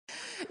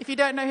If you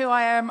don't know who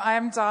I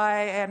am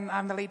Di, and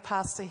I'm the lead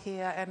pastor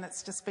here, and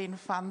it's just been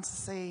fun to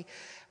see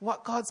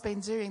what God's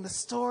been doing, the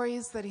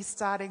stories that he's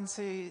starting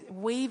to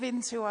weave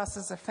into us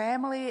as a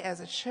family, as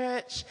a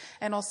church,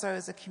 and also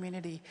as a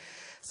community.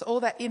 So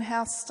all that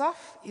in-house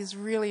stuff is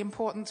really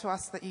important to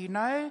us that you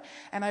know.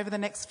 And over the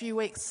next few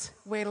weeks,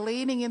 we're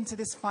leaning into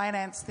this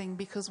finance thing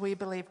because we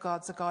believe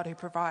God's a God who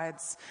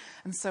provides.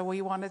 And so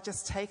we want to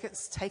just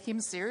take him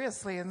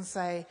seriously and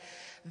say,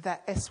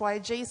 that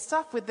SYG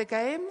stuff with the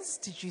games,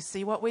 did you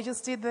see what we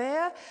just did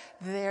there?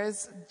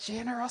 There's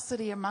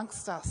generosity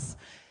amongst us.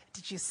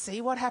 Did you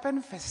see what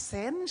happened for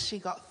Sen? She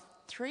got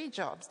 3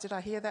 jobs. Did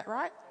I hear that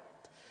right?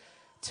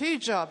 2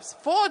 jobs,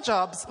 4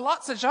 jobs,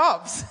 lots of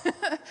jobs.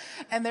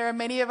 And there are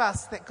many of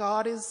us that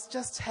God is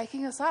just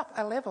taking us up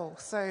a level.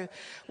 So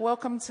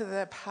welcome to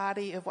the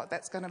party of what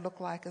that's going to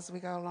look like as we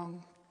go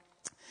along.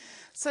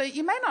 So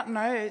you may not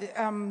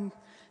know,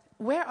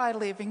 where I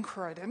live in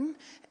Croydon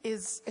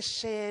is a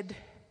shared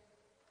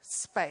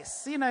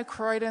space. You know,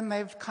 Croydon,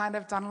 they've kind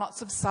of done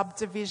lots of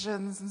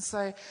subdivisions, and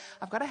so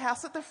I've got a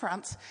house at the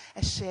front,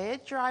 a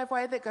shared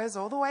driveway that goes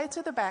all the way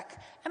to the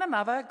back, and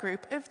another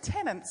group of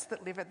tenants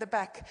that live at the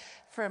back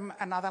from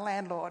another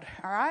landlord,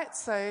 all right?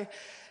 So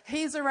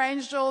he's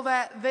arranged all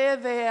that, they're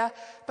there,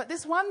 but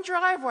this one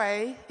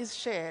driveway is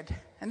shared,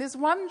 and this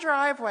one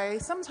driveway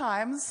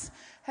sometimes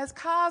has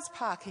cars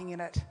parking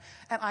in it,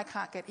 and I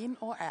can't get in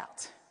or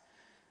out.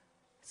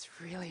 It's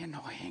really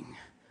annoying.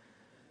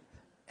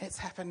 It's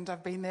happened.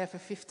 I've been there for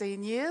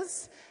 15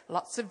 years.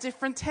 Lots of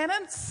different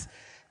tenants.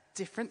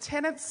 Different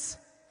tenants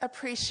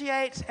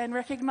appreciate and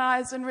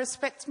recognise and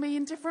respect me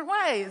in different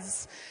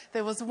ways.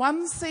 There was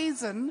one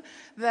season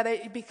that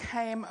it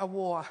became a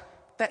war.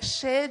 That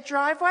shared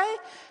driveway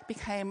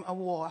became a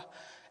war.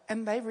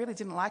 And they really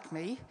didn't like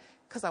me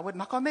because I would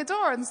knock on their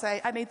door and say,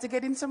 I need to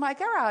get into my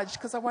garage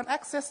because I want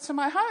access to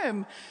my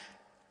home.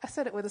 I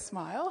said it with a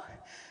smile.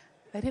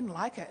 They didn't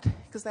like it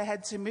because they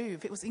had to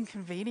move. It was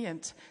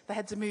inconvenient. They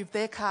had to move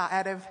their car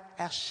out of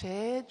our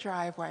shared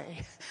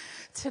driveway.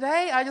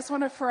 Today, I just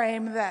want to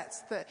frame that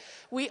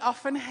we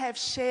often have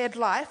shared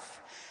life,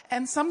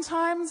 and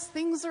sometimes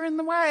things are in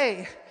the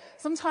way.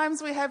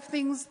 Sometimes we have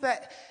things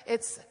that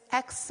its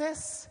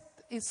access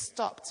is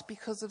stopped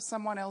because of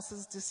someone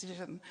else's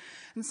decision.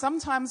 And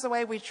sometimes the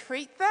way we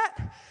treat that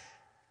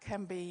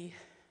can be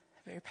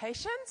very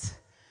patient.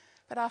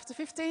 But after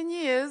 15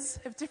 years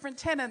of different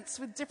tenants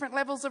with different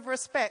levels of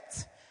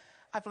respect,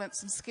 I've learnt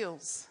some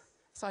skills.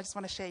 So I just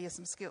want to share you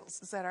some skills.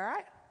 Is that all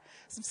right?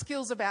 Some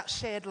skills about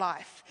shared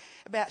life,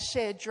 about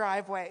shared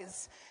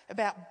driveways,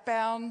 about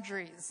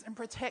boundaries and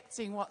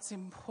protecting what's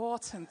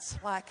important.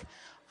 Like,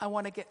 I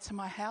want to get to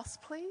my house,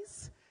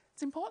 please.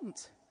 It's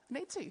important. I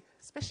need to,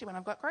 especially when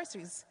I've got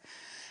groceries.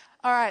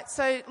 All right,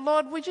 so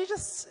Lord, would you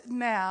just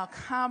now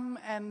come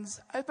and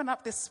open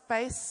up this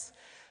space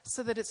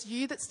so that it's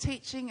you that's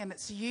teaching and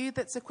it's you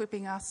that's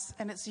equipping us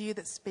and it's you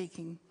that's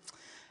speaking.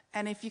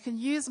 And if you can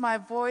use my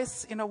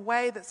voice in a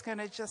way that's going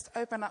to just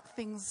open up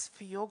things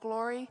for your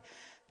glory,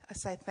 I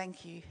say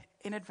thank you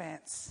in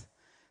advance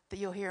that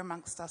you're here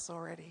amongst us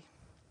already.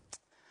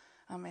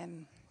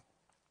 Amen.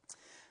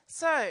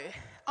 So,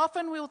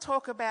 often we'll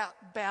talk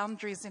about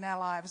boundaries in our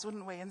lives,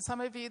 wouldn't we? And some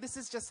of you, this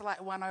is just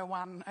like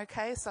 101,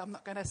 okay? So I'm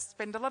not going to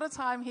spend a lot of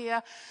time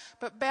here.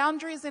 But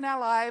boundaries in our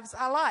lives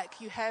are like,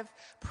 you have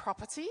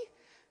property,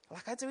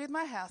 like I do with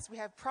my house. We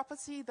have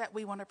property that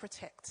we want to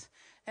protect.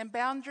 And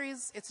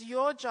boundaries, it's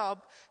your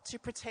job to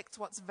protect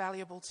what's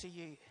valuable to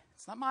you.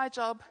 It's not my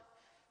job.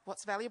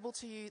 What's valuable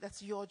to you,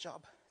 that's your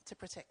job to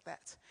protect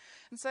that.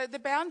 And so the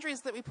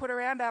boundaries that we put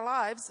around our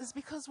lives is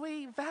because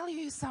we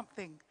value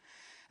something.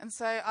 And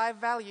so I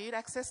valued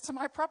access to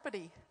my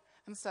property.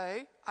 And so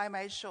I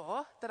made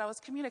sure that I was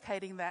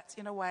communicating that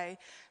in a way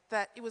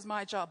that it was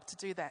my job to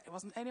do that. It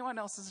wasn't anyone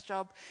else's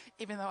job,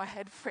 even though I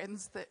had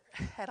friends that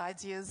had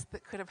ideas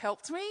that could have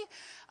helped me.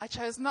 I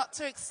chose not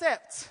to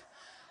accept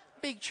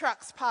big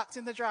trucks parked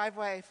in the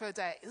driveway for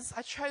days.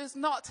 I chose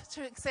not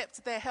to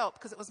accept their help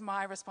because it was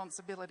my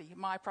responsibility,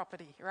 my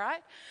property,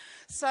 right?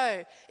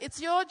 So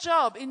it's your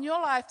job in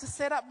your life to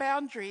set up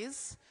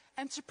boundaries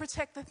and to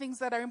protect the things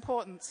that are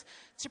important,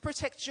 to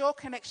protect your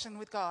connection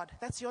with God.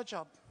 That's your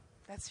job.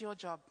 That's your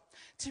job.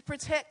 To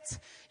protect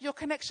your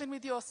connection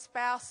with your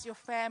spouse, your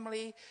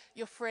family,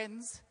 your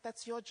friends,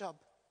 that's your job,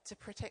 to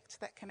protect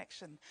that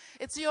connection.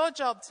 It's your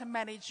job to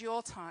manage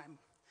your time.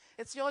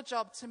 It's your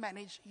job to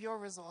manage your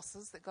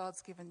resources that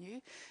God's given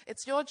you.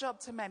 It's your job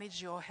to manage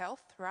your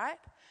health, right?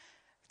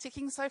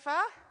 Ticking so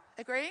far?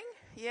 Agreeing?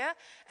 Yeah?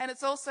 And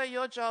it's also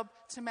your job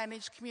to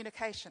manage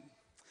communication.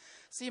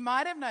 So you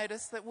might have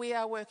noticed that we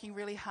are working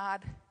really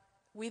hard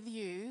with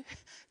you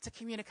to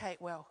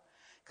communicate well,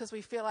 because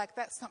we feel like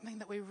that's something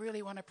that we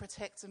really want to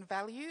protect and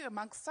value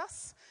amongst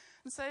us.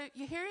 And so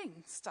you're hearing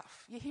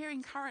stuff. You're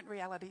hearing current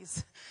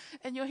realities.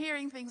 And you're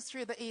hearing things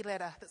through the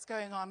e-letter that's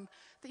going on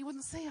that you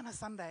wouldn't see on a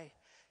Sunday,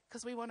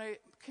 because we want to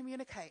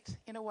communicate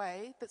in a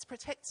way that's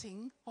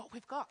protecting what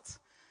we've got.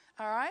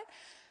 All right?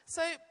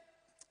 So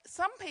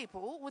some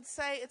people would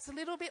say it's a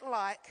little bit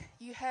like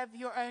you have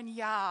your own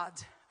yard.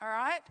 all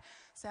right?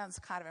 Sounds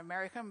kind of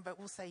American, but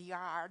we'll say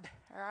yard,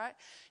 all right?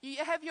 You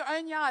have your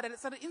own yard, and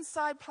it's an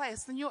inside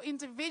place, and your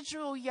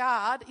individual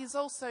yard is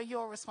also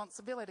your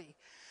responsibility.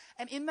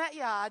 And in that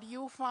yard,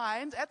 you'll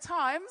find, at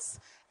times,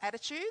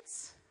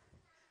 attitudes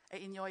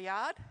in your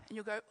yard, and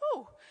you'll go,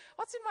 oh,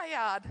 what's in my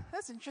yard?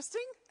 That's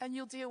interesting, and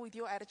you'll deal with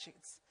your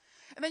attitudes.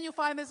 And then you'll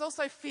find there's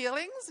also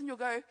feelings, and you'll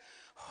go,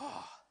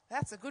 oh,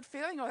 that's a good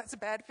feeling, or that's a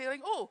bad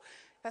feeling. Oh,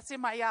 that's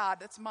in my yard,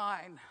 that's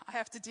mine. I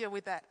have to deal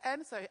with that.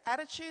 And so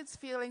attitudes,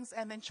 feelings,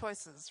 and then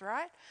choices,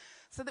 right?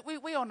 So that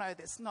we all know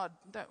this, nod,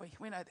 don't we?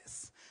 We know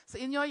this. So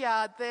in your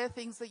yard, there are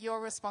things that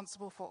you're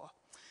responsible for.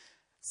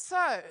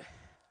 So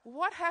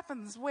what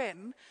happens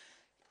when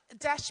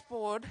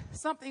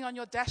something on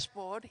your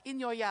dashboard in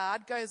your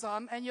yard goes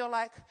on and you're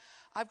like,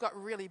 I've got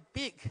really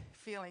big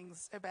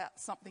feelings about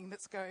something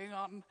that's going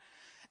on.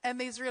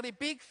 And these really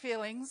big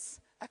feelings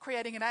are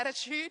creating an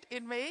attitude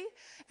in me,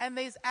 and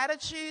these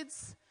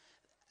attitudes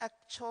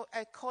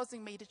are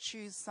causing me to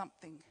choose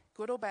something,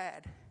 good or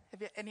bad.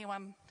 Have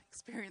anyone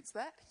experienced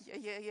that?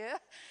 Yeah.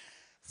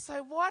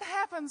 So what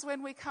happens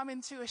when we come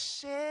into a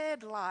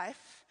shared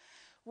life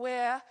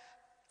where,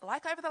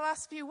 like over the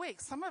last few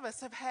weeks, some of us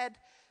have had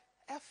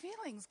our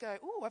feelings go,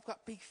 oh, I've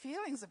got big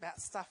feelings about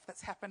stuff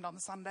that's happened on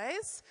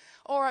Sundays,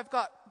 or I've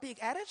got big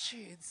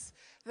attitudes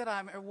that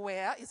I'm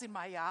aware is in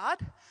my yard,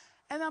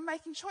 and I'm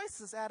making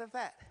choices out of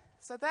that.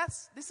 So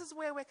this is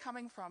where we're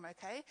coming from,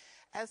 okay?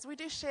 As we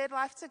do shared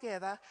life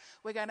together,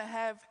 we're going to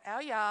have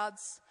our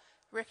yards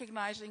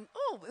recognizing,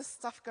 oh, there's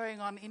stuff going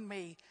on in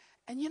me.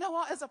 And you know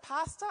what? As a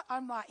pastor,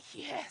 I'm like,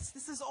 yes,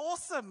 this is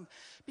awesome,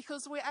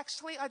 because we're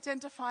actually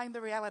identifying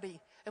the reality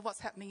of what's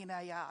happening in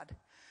our yard.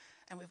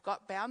 And we've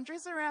got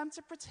boundaries around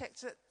to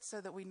protect it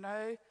so that we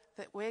know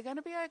that we're going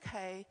to be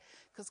okay,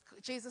 because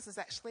Jesus is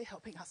actually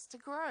helping us to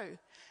grow.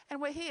 And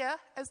we're here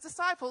as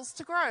disciples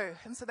to grow.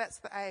 And so that's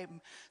the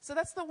aim. So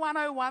that's the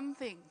 101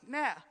 thing.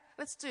 Now,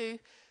 let's do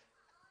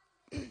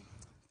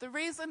the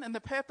reason and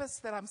the purpose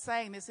that I'm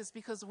saying this is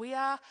because we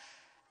are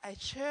a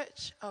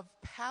church of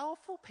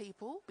powerful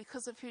people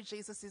because of who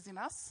Jesus is in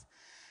us.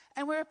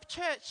 And we're a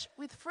church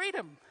with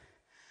freedom.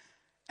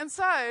 And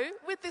so,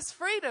 with this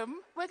freedom,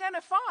 we're going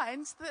to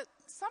find that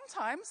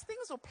sometimes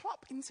things will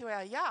plop into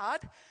our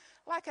yard,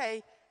 like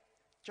a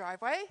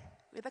driveway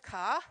with a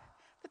car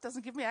that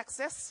doesn't give me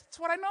access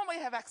to what I normally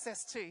have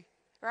access to,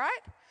 right?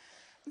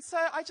 And so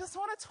I just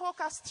want to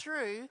talk us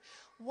through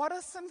what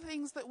are some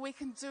things that we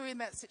can do in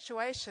that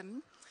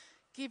situation,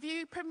 give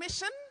you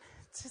permission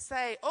to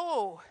say,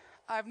 oh,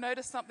 I've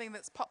noticed something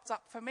that's popped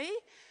up for me,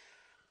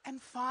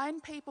 and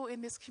find people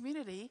in this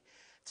community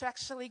to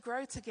actually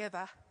grow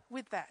together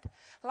with that.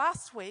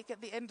 Last week,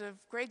 at the end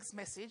of Greg's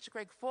message,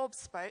 Greg Forbes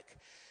spoke,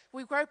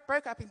 we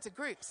broke up into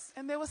groups.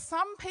 And there were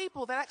some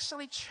people that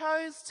actually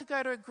chose to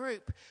go to a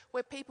group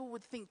where people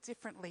would think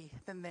differently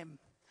than them.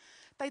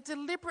 They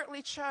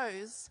deliberately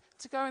chose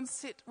to go and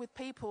sit with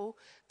people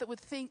that would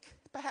think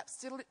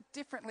perhaps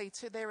differently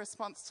to their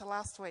response to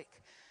last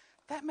week.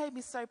 That made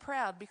me so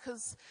proud,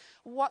 because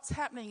what's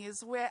happening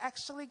is we're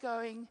actually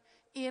going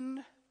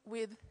in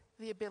with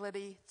the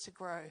ability to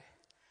grow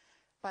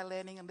by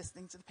learning and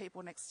listening to the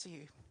people next to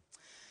you.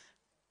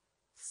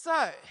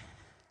 So,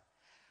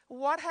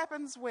 what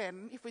happens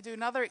if we do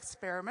another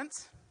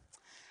experiment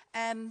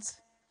and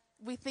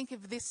we think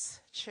of this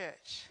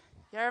church,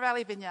 Yarra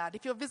Valley Vineyard?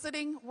 If you're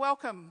visiting,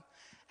 welcome.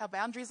 Our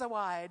boundaries are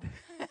wide.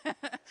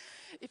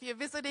 If you're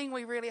visiting,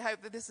 we really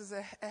hope that this is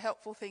a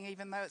helpful thing,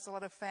 even though it's a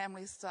lot of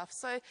family stuff.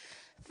 So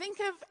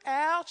think of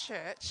our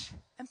church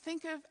and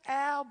think of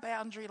our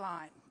boundary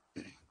line.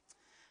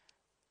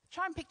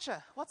 Try and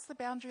picture, what's the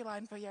boundary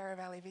line for Yarra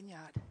Valley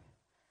Vineyard?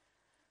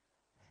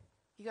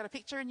 You got a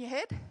picture in your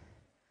head?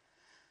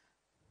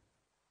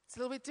 It's a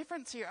little bit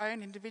different to your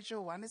own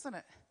individual one, isn't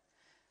it?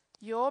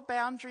 Your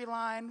boundary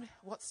line,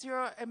 what's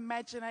your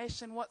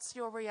imagination, what's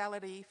your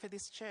reality for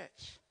this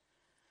church?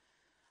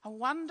 I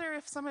wonder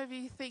if some of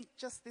you think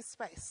just this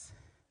space.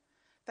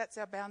 That's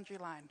our boundary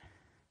line.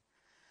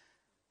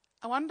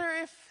 I wonder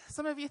if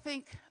some of you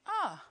think,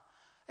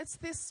 it's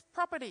this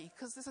property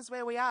because this is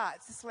where we are,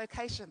 it's this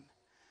location.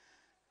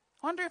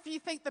 I wonder if you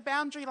think the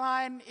boundary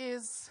line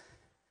is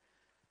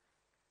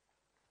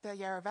the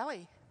Yarra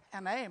Valley,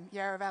 our name,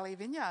 Yarra Valley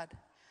Vineyard.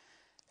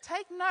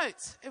 Take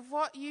note of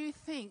what you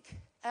think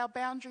our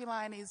boundary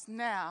line is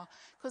now,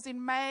 because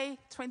in May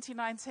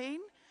 2019,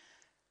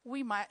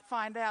 we might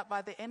find out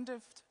by the end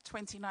of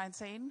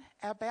 2019,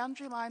 our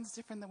boundary line's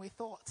different than we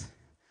thought,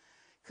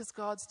 because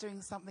God's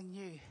doing something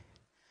new.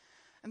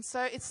 And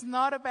so it's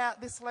not about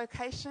this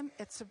location,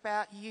 it's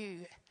about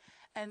you.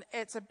 And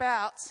it's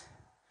about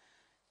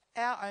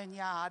our own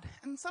yard.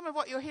 And some of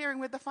what you're hearing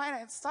with the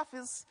finance stuff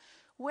is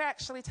we're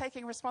actually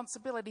taking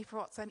responsibility for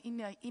what's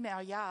in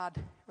our yard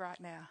right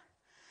now.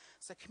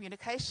 So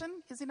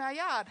communication is in our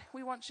yard.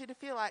 We want you to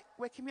feel like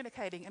we're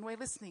communicating and we're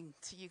listening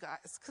to you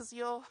guys, because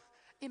you're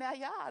in our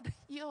yard.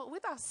 You're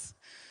with us.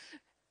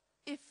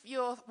 If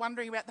you're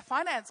wondering about the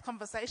finance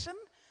conversation,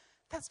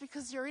 that's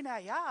because you're in our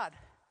yard.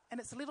 And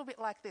it's a little bit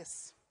like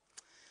this.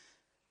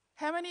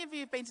 How many of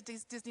you have been to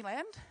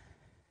Disneyland?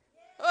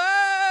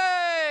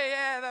 Whoa!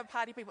 Yeah, the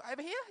party people.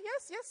 Over here?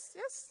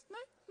 Yes.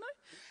 No.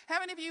 How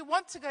many of you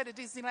want to go to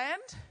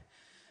Disneyland?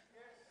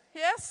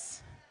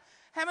 Yes?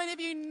 How many of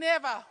you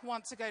never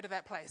want to go to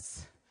that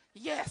place?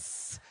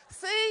 Yes.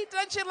 See,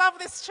 don't you love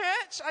this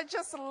church? I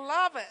just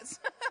love it.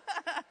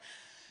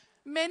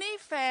 Many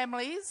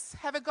families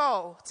have a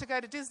goal to go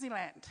to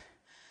Disneyland.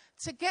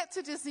 To get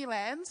to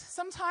Disneyland,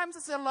 sometimes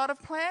it's a lot of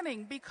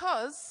planning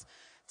because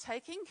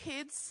taking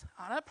kids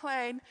on a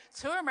plane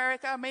to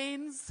America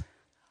means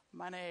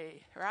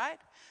money, right?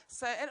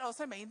 So it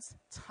also means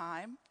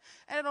time,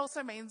 and it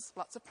also means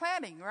lots of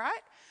planning,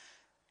 right?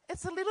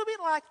 It's a little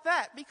bit like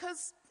that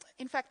because,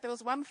 in fact, there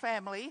was one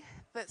family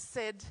that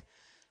said,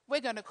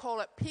 we're going to call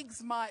it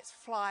Pigs Might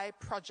Fly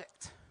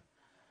Project,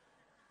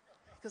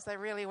 because they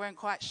really weren't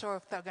quite sure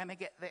if they were going to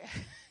get there.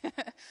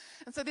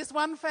 And so this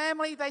one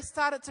family, they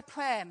started to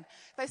plan.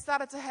 They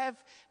started to have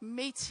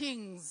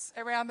meetings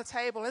around the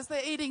table as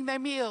they're eating their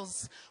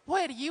meals.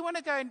 Where do you want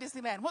to go in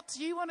Disneyland? What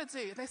do you want to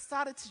do? And they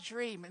started to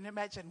dream and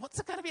imagine, what's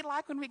it going to be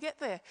like when we get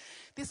there?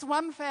 This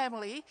one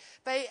family,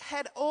 they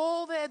had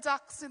all their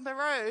ducks in the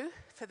row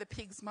for the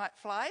pigs might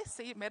fly.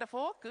 See,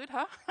 metaphor, good,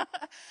 huh?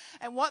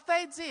 And what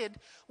they did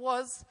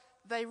was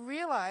they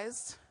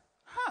realized,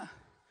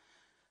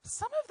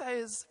 some of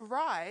those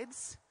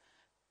rides,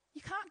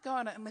 you can't go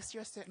on it unless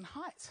you're a certain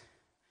height.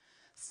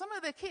 Some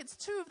of their kids,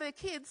 2 of their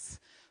kids,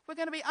 were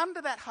going to be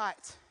under that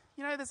height.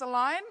 You know, there's a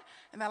line,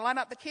 and they line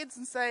up the kids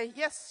and say,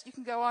 yes, you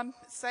can go on,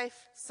 it's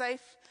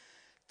safe.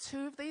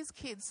 2 of these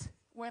kids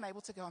weren't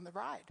able to go on the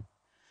ride.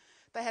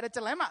 They had a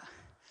dilemma.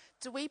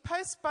 Do we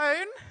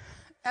postpone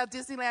our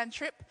Disneyland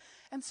trip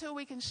until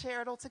we can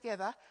share it all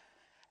together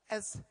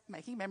as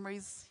making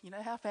memories? You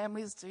know how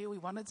families do. We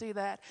want to do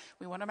that.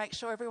 We want to make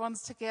sure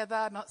everyone's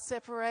together, not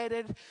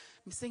separated,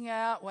 missing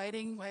out,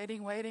 waiting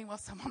while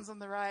someone's on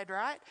the ride,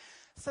 right?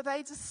 So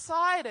they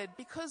decided,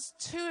 because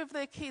 2 of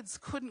their kids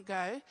couldn't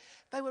go,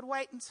 they would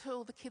wait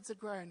until the kids had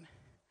grown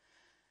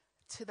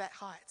to that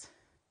height.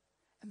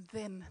 And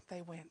then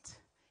they went.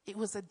 It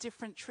was a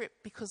different trip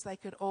because they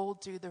could all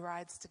do the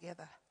rides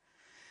together.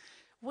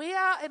 We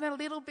are in a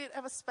little bit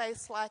of a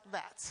space like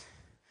that.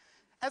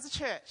 As a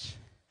church,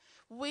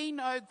 we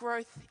know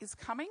growth is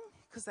coming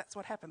because that's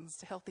what happens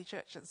to healthy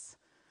churches.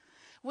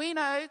 We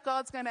know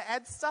God's going to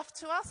add stuff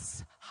to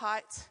us,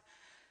 height,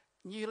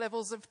 new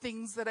levels of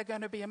things that are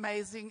going to be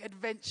amazing,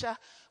 adventure.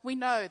 We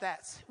know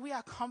that. We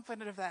are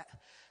confident of that.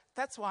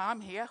 That's why I'm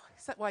here.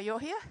 Is that why you're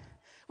here?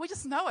 We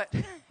just know it.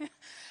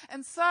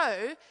 And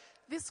so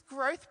this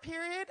growth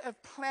period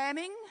of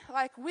planning,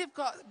 like we've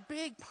got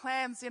big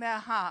plans in our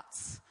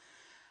hearts.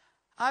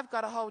 I've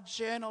got a whole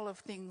journal of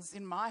things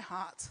in my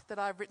heart that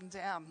I've written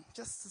down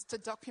just to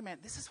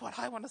document. This is what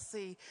I want to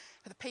see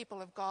for the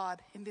people of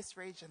God in this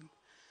region.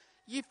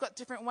 You've got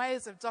different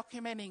ways of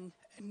documenting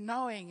and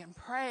knowing and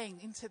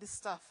praying into this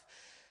stuff.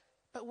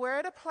 But we're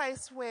at a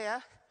place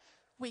where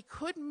we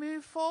could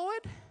move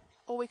forward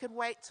or we could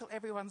wait till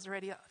everyone's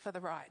ready for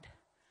the ride.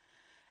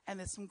 And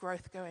there's some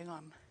growth going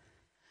on.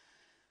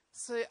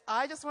 So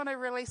I just want to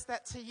release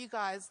that to you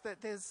guys,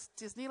 that there's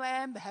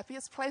Disneyland, the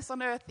happiest place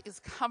on earth, is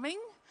coming.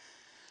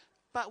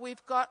 But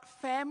we've got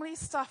family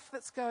stuff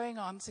that's going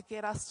on to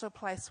get us to a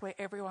place where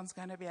everyone's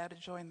going to be able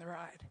to join the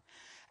ride.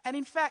 And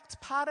in fact,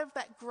 part of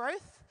that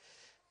growth,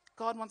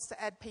 God wants to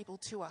add people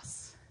to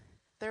us.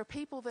 There are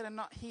people that are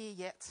not here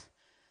yet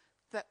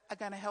that are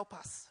going to help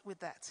us with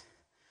that.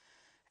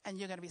 And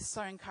you're going to be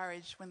so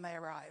encouraged when they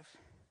arrive.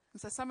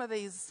 And so some of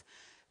these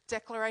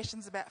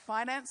declarations about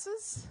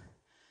finances,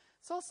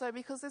 it's also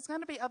because there's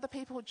going to be other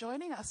people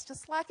joining us.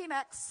 Just like in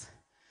Acts,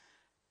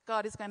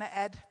 God is going to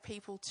add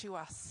people to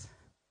us.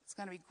 It's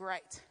going to be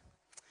great.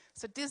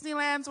 So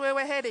Disneyland's where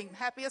we're heading.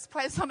 Happiest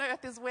place on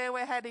earth is where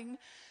we're heading.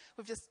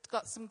 We've just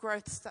got some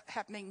growth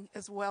happening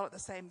as well at the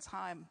same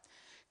time.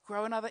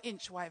 Grow another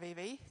inch,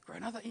 YVV. Grow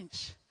another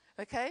inch.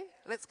 Okay?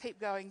 Let's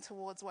keep going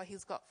towards what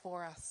he's got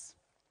for us.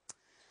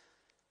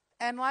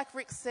 And like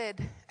Rick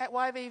said, at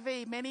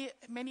YVV,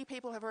 many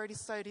people have already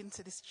sowed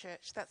into this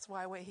church. That's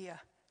why we're here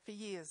for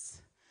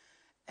years.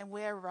 And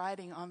we're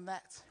riding on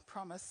that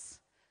promise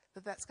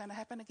that that's going to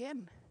happen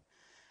again.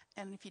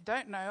 And if you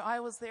don't know,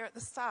 I was there at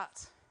the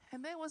start.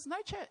 And there was no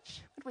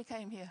church when we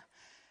came here.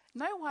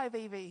 No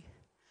YVV.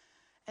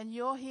 And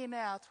you're here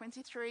now,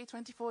 23,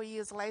 24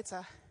 years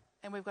later,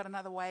 and we've got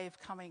another wave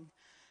coming.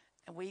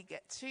 And we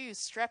get to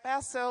strap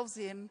ourselves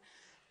in,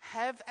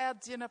 have our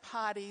dinner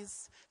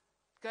parties,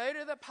 go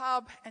to the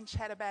pub and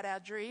chat about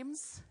our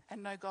dreams,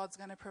 and know God's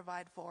going to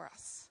provide for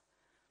us.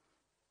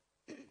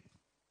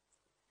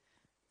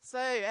 So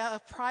our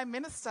Prime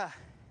Minister,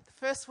 the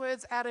first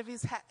words out of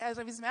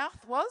his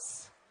mouth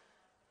was,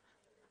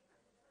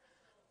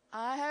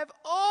 "I have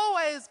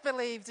always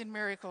believed in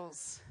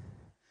miracles."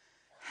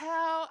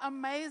 How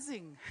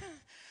amazing.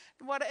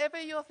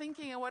 Whatever you're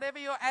thinking and whatever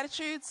your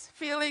attitudes,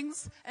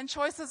 feelings and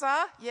choices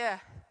are, yeah,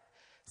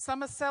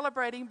 some are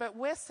celebrating, but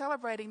we're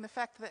celebrating the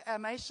fact that our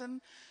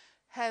nation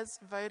has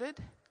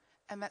voted,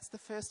 and that's the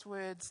first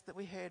words that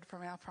we heard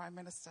from our Prime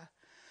Minister.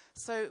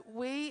 So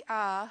we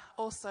are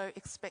also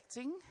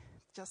expecting,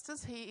 just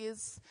as he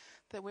is,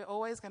 that we're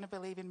always going to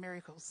believe in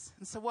miracles.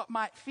 And so what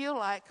might feel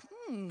like,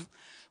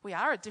 we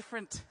are a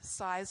different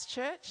size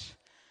church,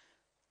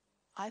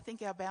 I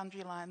think our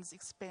boundary lines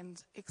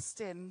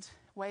extend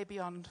way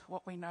beyond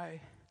what we know.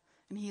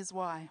 And here's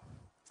why.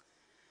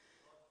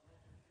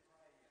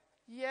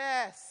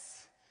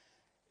 Yes.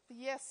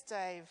 Yes,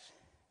 Dave.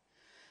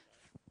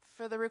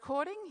 For the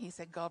recording, he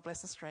said, God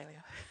bless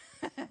Australia.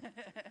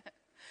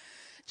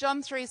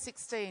 John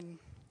 3:16.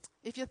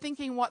 If you're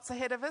thinking what's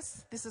ahead of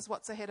us, this is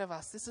what's ahead of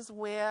us. This is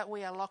where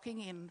we are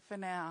locking in for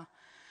now.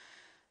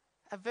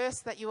 A verse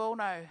that you all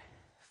know.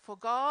 For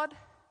God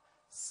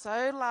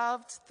so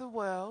loved the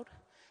world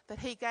that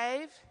he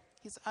gave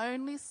his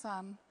only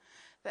Son,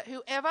 that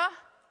whoever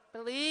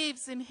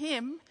believes in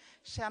him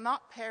shall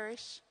not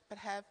perish but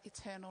have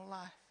eternal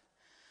life.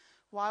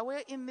 While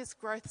we're in this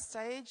growth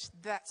stage,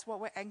 that's what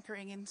we're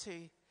anchoring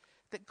into.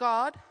 That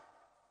God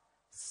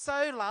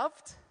so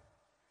loved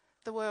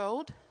the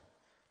world,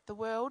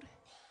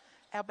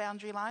 our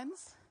boundary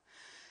lines,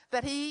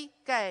 that he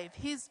gave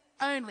his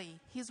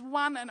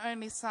one and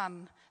only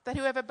Son, that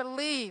whoever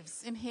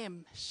believes in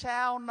him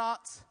shall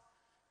not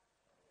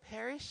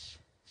perish,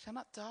 shall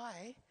not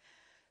die,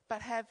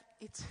 but have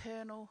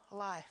eternal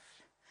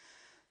life.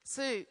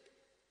 So,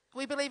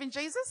 we believe in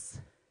Jesus?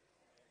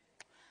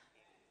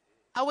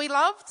 Are we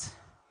loved?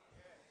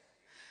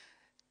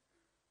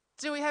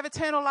 Do we have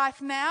eternal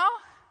life now?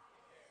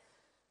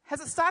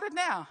 Has it started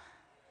now?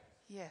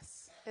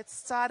 Yes, it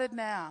started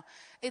now.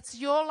 It's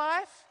your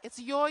life, it's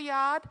your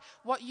yard.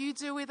 What you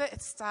do with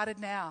it started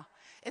now.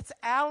 It's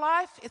our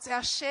life, it's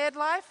our shared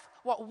life.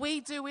 What we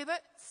do with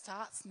it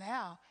starts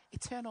now.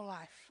 Eternal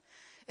life.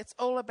 It's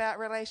all about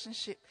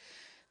relationship.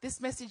 This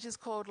message is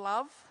called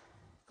love.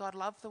 God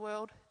loved the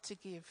world to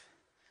give.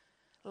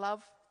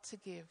 Love to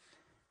give.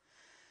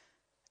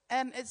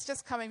 And it's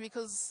just coming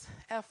because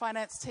our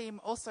finance team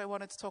also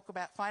wanted to talk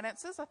about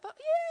finances. I thought,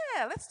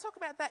 let's talk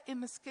about that in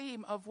the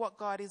scheme of what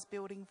God is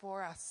building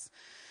for us.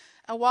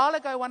 A while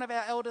ago, one of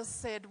our elders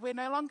said, we're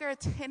no longer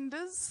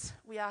attenders,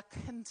 we are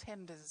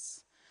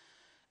contenders.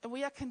 And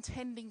we are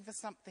contending for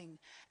something.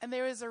 And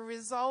there is a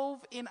resolve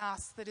in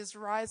us that is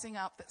rising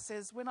up that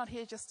says, we're not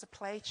here just to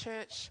play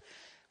church,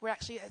 we're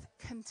actually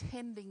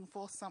contending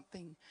for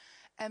something.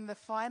 And the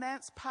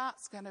finance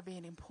part's going to be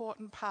an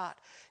important part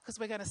because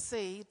we're going to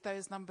see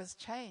those numbers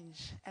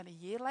change. And a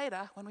year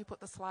later, when we put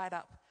the slide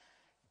up,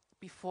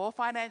 before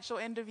financial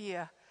end of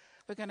year,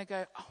 we're going to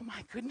go, oh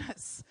my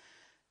goodness,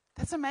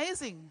 that's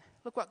amazing.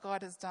 Look what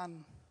God has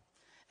done.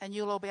 And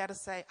you'll all be able to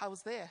say, I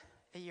was there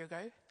a year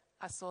ago.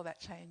 I saw that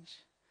change.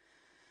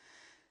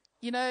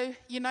 You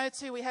know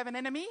too, we have an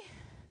enemy.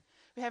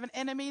 We have an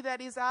enemy that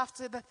is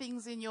after the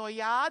things in your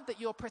yard that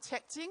you're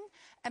protecting.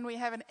 And we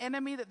have an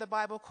enemy that the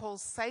Bible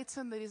calls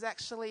Satan that is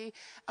actually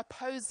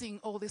opposing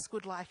all this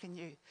good life in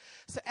you.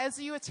 So as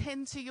you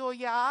attend to your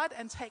yard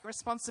and take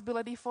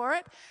responsibility for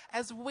it,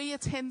 as we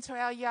attend to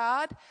our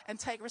yard and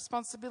take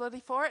responsibility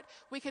for it,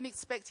 we can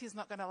expect he's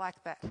not going to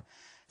like that.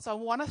 So I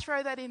want to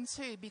throw that in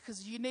too,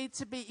 because you need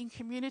to be in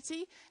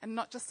community and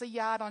not just a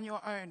yard on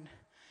your own.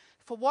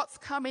 For what's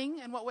coming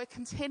and what we're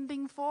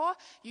contending for,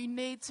 you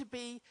need to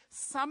be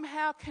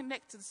somehow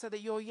connected so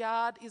that your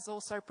yard is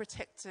also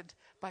protected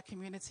by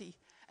community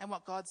and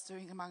what God's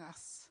doing among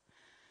us.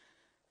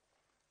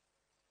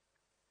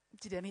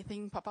 Did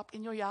anything pop up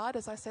in your yard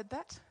as I said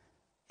that?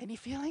 Any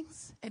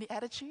feelings? Any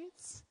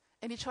attitudes?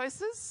 Any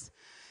choices?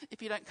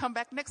 If you don't come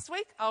back next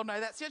week, I'll know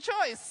that's your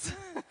choice.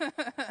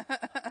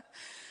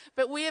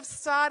 But we have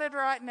started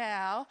right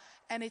now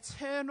an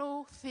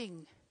eternal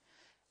thing.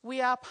 We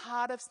are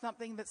part of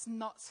something that's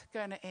not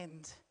going to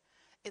end.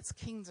 It's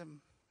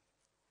kingdom.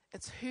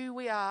 It's who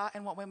we are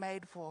and what we're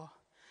made for.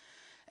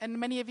 And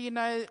many of you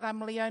know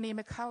Leonie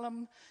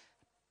McCullum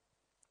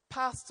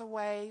passed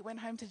away, went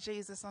home to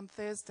Jesus on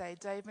Thursday.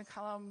 Dave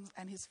McCullum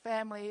and his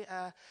family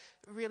are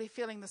really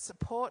feeling the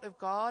support of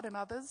God and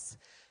others.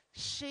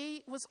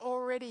 She was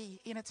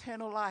already in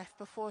eternal life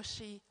before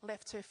she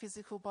left her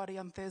physical body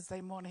on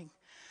Thursday morning.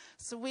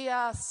 So we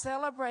are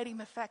celebrating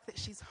the fact that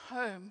she's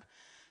home,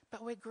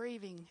 but we're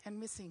grieving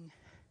and missing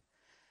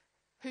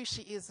who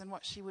she is and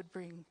what she would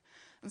bring.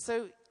 And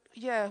so,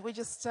 we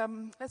just,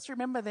 let's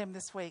remember them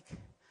this week.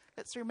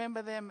 Let's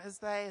remember them as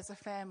they, as a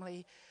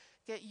family,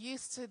 get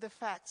used to the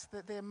fact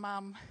that their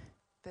mum,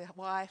 their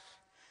wife,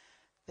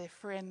 their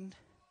friend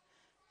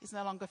is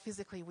no longer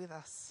physically with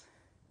us.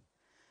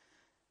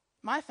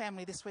 My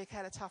family this week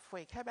had a tough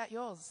week. How about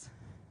yours?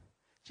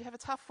 Did you have a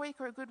tough week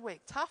or a good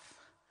week? Tough?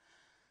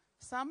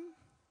 Some?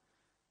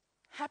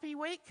 Happy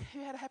week?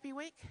 Who had a happy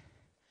week?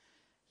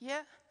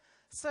 Yeah.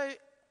 So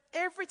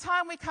every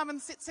time we come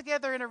and sit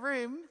together in a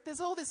room, there's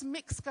all this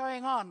mix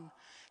going on.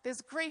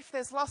 There's grief,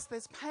 there's loss,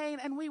 there's pain,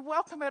 and we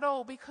welcome it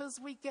all because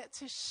we get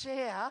to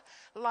share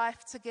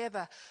life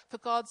together. For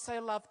God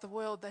so loved the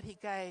world that he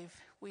gave.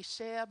 We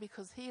share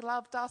because he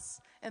loved us,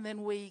 and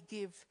then we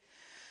give.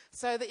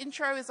 So the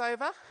intro is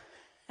over.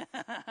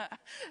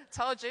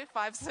 Told you,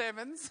 5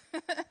 sermons.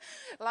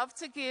 Love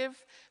to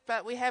give,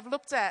 but we have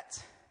looked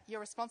at you're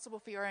responsible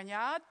for your own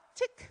yard.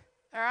 Tick.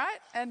 all right?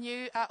 And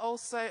you are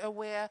also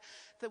aware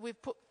that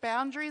we've put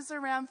boundaries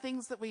around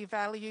things that we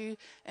value,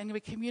 and we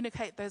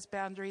communicate those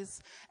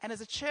boundaries. And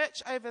as a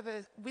church over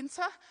the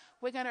winter,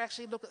 we're going to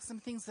actually look at some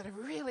things that are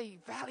really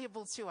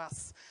valuable to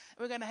us.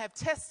 We're going to have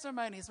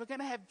testimonies. We're going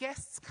to have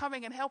guests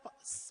coming and help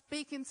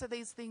speak into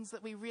these things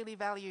that we really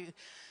value.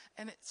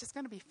 And it's just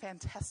going to be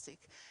fantastic.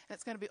 And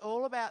it's going to be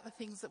all about the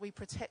things that we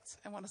protect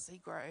and want to see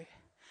grow.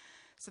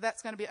 So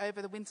that's going to be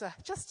over the winter,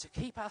 just to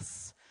keep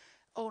us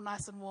all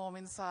nice and warm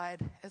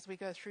inside as we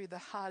go through the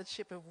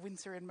hardship of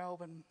winter in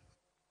Melbourne.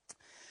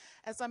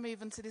 As I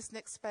move into this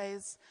next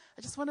phase,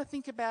 I just want to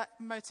think about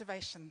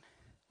motivation.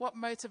 What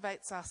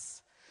motivates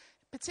us?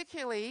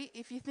 Particularly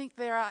if you think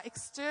there are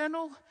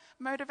external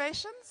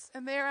motivations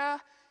and there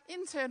are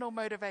internal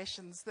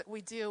motivations that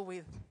we deal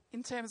with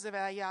in terms of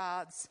our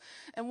yards.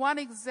 And one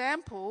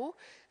example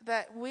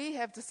that we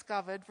have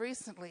discovered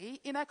recently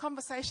in our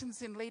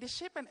conversations in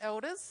leadership and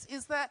elders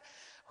is that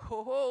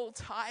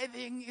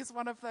tithing is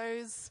one of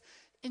those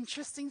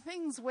interesting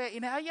things where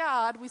in our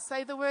yard we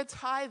say the word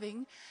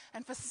tithing,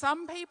 and for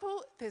some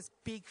people there's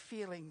big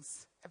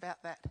feelings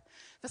about that.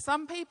 For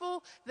some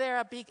people there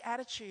are big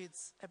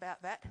attitudes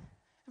about that.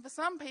 And for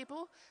some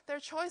people there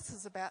are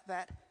choices about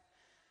that.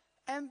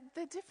 And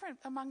they're different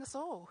among us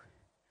all.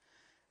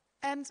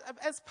 And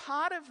as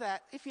part of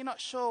that, if you're not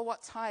sure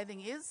what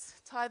tithing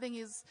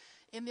is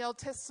in the Old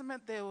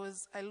Testament, there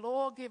was a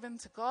law given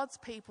to God's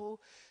people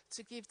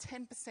to give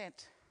 10%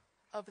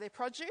 of their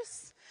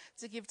produce,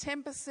 to give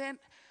 10%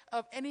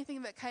 of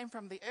anything that came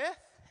from the earth,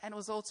 and it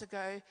was all to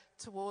go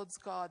towards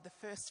God, the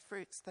first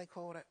fruits, they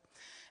called it.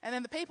 And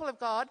then the people of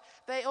God,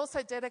 they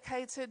also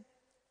dedicated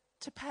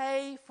to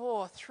pay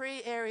for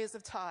 3 areas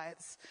of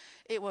tithes.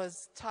 It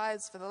was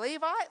tithes for the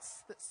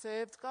Levites that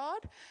served God.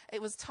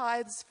 It was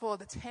tithes for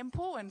the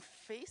temple and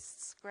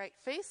feasts, great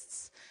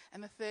feasts.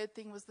 And the third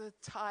thing was the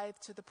tithe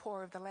to the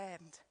poor of the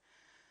land.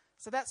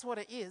 So that's what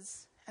it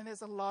is. And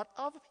there's a lot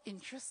of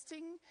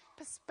interesting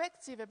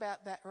perspective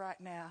about that right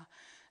now.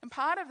 And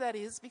part of that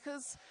is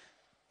because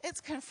it's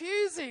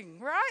confusing,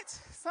 right?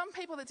 Some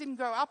people that didn't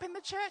grow up in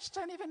the church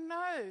don't even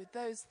know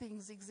those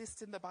things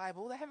exist in the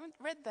Bible. They haven't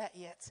read that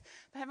yet.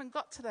 They haven't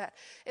got to that.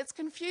 It's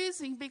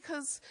confusing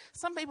because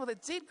some people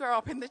that did grow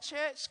up in the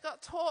church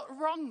got taught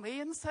wrongly,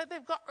 and so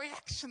they've got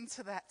reaction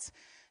to that.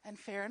 And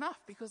fair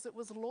enough, because it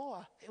was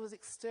law. It was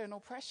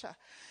external pressure.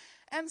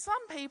 And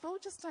some people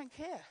just don't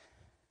care.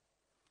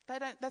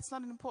 That's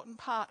not an important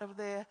part of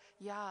their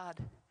yard.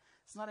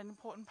 It's not an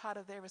important part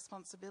of their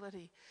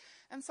responsibility.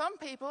 And some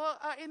people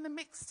are in the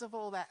midst of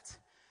all that.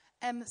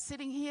 And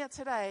sitting here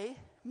today,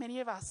 many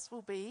of us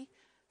will be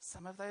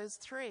some of those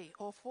 3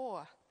 or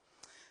 4.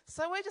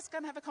 So we're just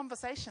going to have a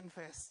conversation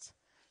first,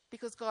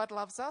 because God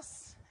loves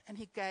us and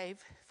he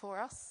gave for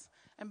us,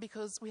 and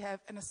because we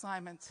have an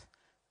assignment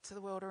to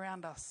the world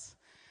around us.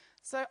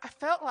 So I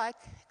felt like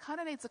it kind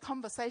of needs a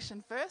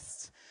conversation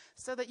first,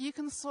 so that you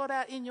can sort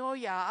out in your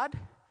yard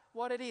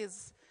what it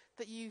is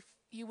that you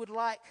would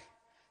like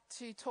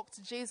to talk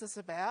to Jesus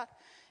about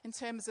in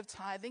terms of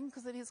tithing,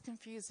 because it is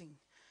confusing,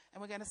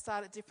 and we're going to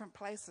start at different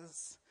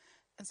places.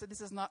 And so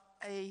this is not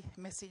a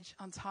message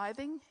on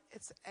tithing,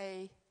 it's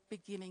a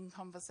beginning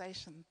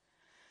conversation.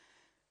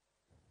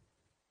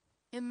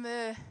 In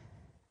the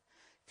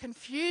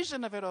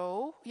confusion of it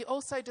all, you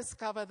also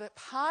discover that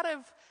part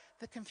of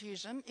the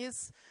confusion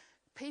is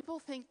people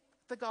think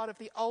the God of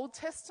the Old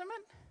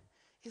Testament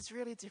is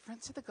really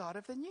different to the God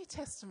of the New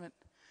Testament.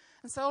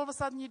 And so all of a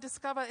sudden you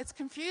discover it's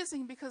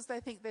confusing because they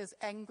think there's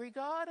angry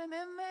God and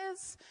then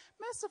there's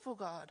merciful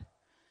God.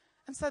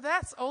 And so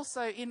that's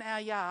also in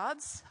our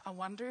yards. I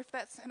wonder if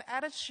that's an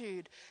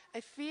attitude,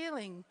 a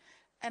feeling,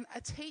 and a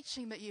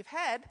teaching that you've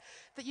had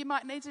that you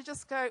might need to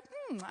just go,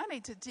 I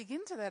need to dig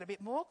into that a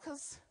bit more,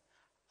 because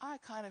I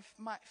kind of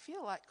might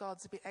feel like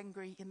God's a bit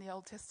angry in the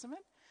Old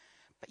Testament.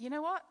 But you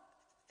know what?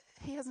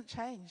 He hasn't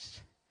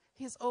changed.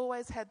 He's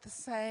always had the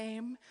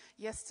same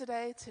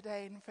yesterday,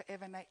 today, and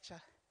forever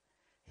nature.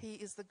 He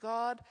is the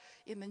God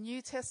in the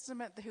New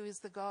Testament who is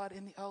the God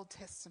in the Old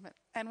Testament.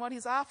 And what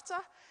he's after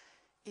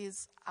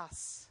is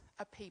us,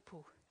 a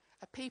people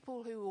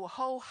who will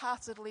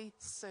wholeheartedly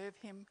serve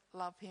him,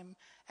 love him,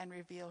 and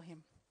reveal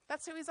him.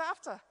 That's who he's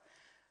after.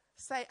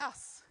 Say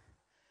us.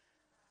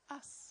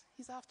 Us.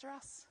 He's after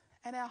us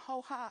and our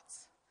whole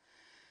hearts.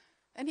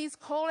 And he's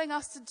calling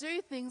us to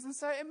do things, and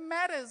so it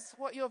matters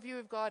what your view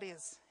of God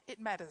is. It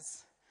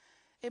matters.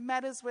 It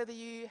matters whether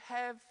you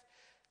have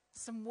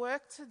some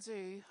work to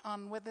do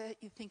on whether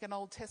you think an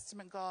Old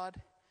Testament God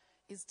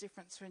is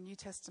different to a New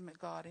Testament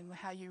God in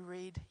how you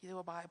read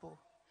your Bible.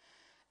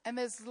 And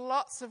there's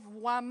lots of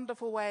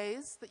wonderful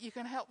ways that you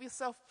can help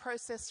yourself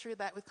process through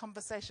that with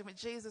conversation with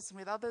Jesus and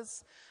with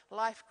others,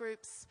 life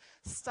groups,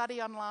 study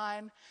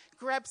online,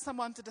 grab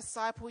someone to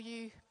disciple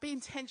you, be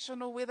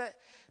intentional with it.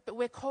 But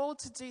we're called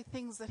to do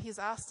things that he's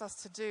asked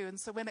us to do. And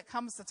so when it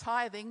comes to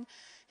tithing,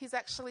 he's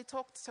actually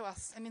talked to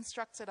us and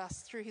instructed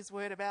us through his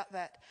word about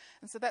that.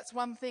 And so that's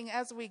one thing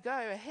as we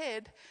go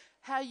ahead,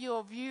 how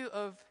your view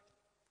of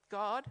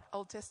God,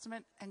 Old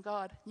Testament, and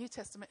God, New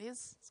Testament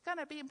is, it's going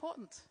to be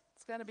important.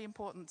 It's going to be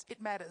important.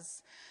 It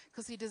matters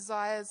because he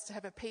desires to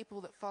have a people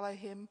that follow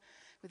him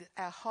with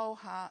our whole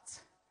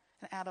heart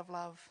and out of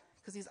love,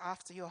 because he's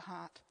after your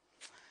heart.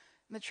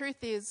 And the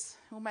truth is,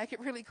 we'll make it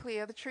really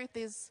clear, the truth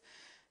is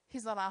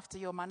he's not after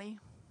your money.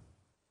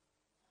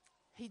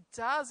 He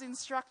does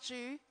instruct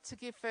you to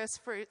give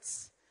first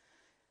fruits,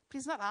 but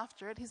he's not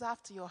after it. He's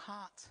after your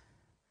heart,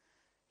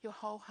 your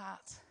whole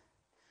heart.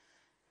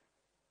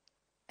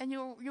 And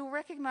you'll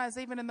recognise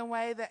even in the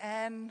way that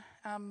Anne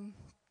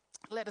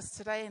led us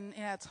today in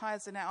our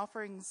tithes and our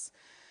offerings,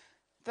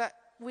 that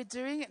we're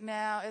doing it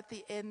now at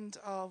the end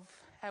of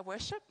our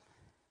worship.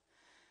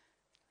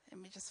 Let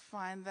me just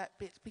find that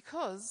bit,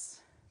 because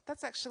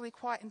that's actually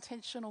quite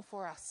intentional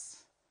for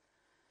us.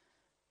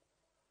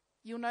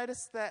 You'll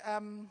notice that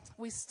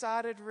we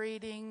started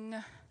reading,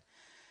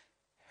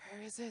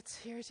 where is it?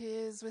 Here it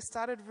is. We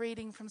started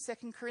reading from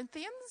 2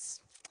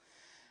 Corinthians.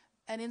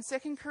 And in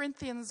 2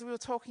 Corinthians, we were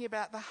talking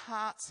about the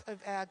heart of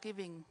our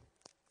giving.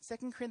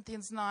 2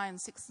 Corinthians 9,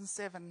 6 and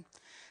 7.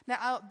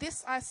 Now,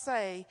 this I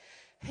say,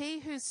 he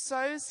who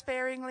sows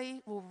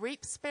sparingly will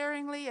reap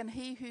sparingly, and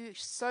he who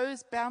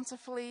sows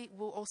bountifully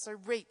will also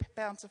reap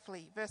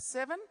bountifully. Verse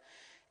 7,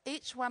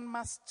 each one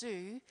must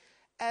do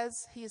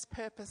as he has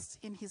purposed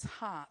in his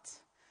heart,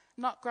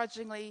 not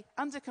grudgingly,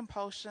 under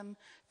compulsion,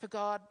 for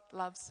God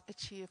loves a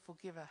cheerful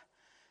giver.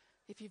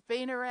 If you've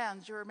been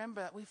around, you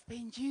remember we've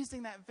been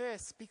using that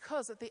verse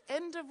because at the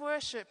end of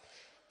worship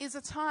is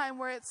a time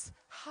where it's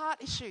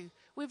heart issue.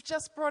 We've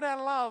just brought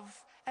our love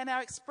and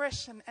our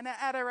expression and our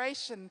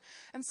adoration.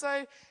 And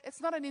so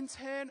it's not an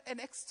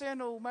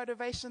external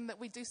motivation that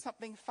we do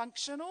something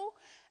functional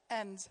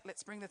and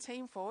let's bring the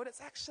team forward.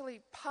 It's actually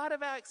part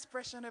of our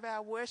expression of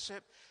our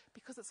worship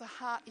because it's a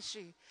heart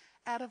issue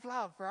out of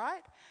love,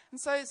 right? And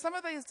so some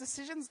of these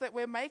decisions that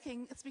we're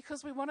making, it's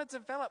because we want to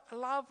develop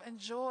love and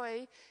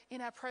joy in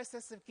our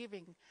process of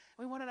giving.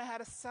 We want to know how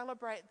to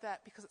celebrate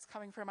that because it's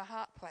coming from a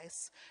heart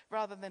place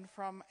rather than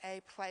from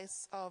a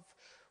place of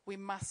we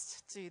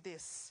must do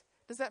this.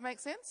 Does that make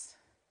sense?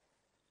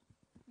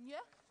 Yeah?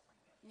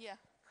 Yeah,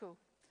 cool.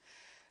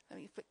 Let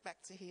me flick back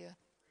to here.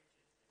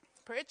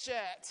 Preach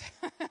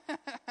it.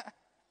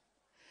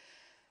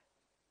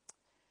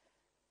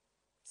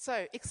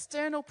 So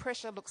external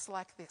pressure looks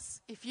like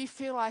this. If you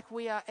feel like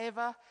we are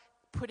ever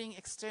putting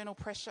external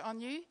pressure on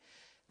you,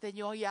 then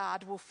your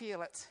yard will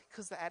feel it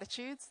because the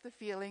attitudes, the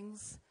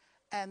feelings,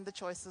 and the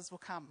choices will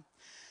come.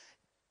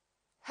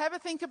 Have a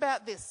think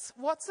about this.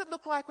 What's it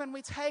look like when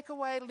we take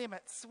away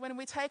limits, when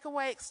we take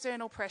away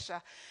external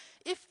pressure?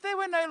 If there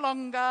were no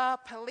longer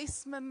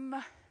policemen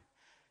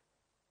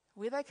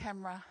with a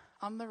camera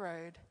on the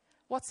road,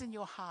 what's in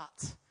your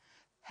heart?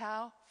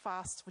 How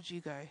fast would you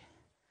go?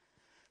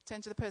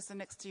 Turn to the person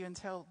next to you and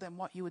tell them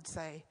what you would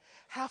say.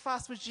 How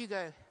fast would you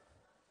go?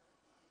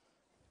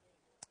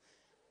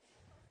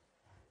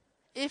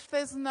 If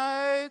there's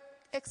no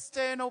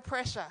external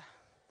pressure.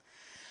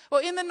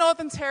 Well, in the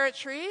Northern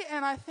Territory,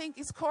 and I think,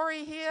 is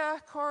Corey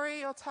here?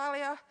 Corey or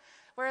Talia?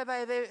 Where are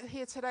they? They're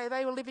here today.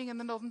 They were living in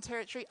the Northern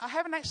Territory. I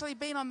haven't actually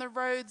been on the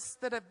roads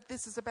that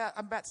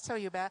I'm about to tell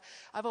you about.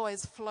 I've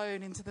always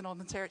flown into the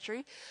Northern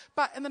Territory.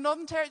 But in the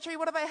Northern Territory,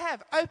 what do they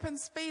have? Open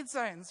speed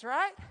zones,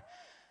 right?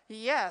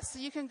 Yeah, so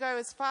you can go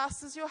as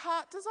fast as your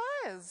heart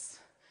desires.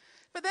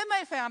 But then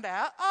they found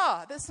out,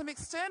 there's some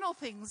external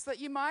things that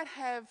you might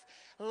have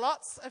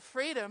lots of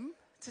freedom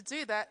to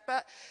do that,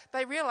 but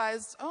they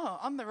realised,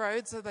 on the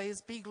roads are these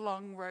big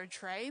long road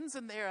trains,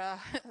 and there are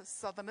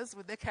southerners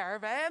with their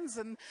caravans,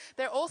 and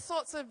there are all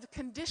sorts of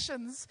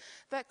conditions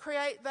that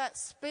create that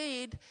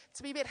speed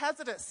to be a bit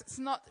hazardous. It's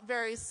not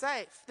very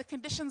safe. The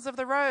conditions of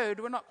the road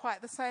were not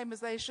quite the same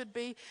as they should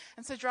be,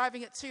 and so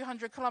driving at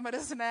 200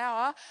 kilometres an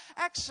hour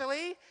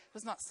actually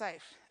was not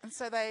safe. And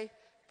so they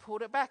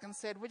pulled it back and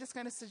said, we're just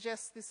going to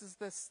suggest this is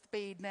the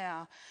speed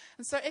now.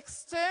 And so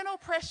external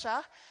pressure,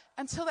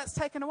 until that's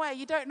taken away,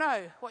 you don't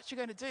know what you're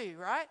going to do,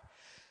 right?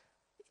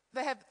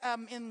 They have,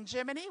 in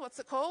Germany, what's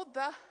it called?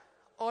 The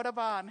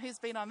Autobahn. Who's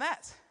been on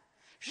that?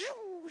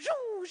 Zhoo,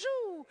 zhoo,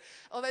 zhoo.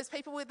 All those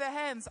people with their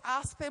hands,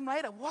 ask them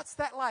later, what's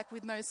that like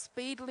with no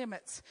speed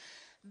limits?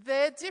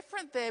 They're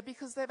different there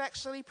because they've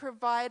actually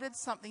provided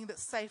something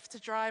that's safe to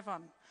drive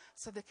on.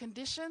 So the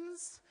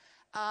conditions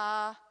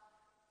are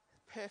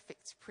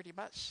perfect, pretty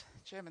much.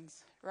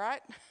 Germans,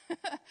 right?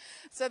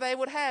 So they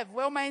would have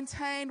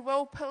well-maintained,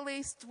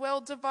 well-policed,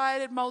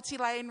 well-divided,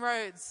 multi-lane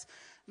roads,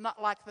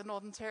 not like the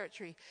Northern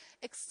Territory.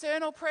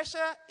 External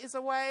pressure is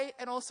away,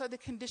 and also the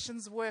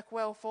conditions work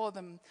well for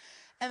them.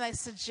 And they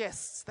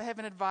suggest, they have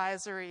an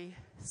advisory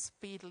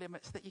speed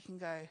limit that you can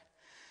go.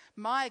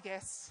 My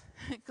guess,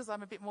 because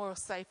I'm a bit more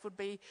safe, would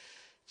be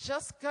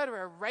just go to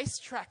a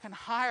racetrack and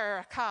hire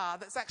a car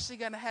that's actually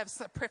going to have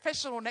a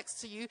professional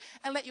next to you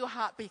and let your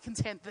heart be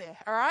content there,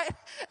 all right?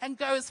 And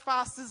go as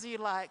fast as you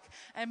like.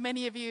 And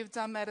many of you have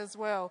done that as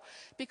well.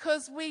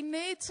 Because we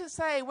need to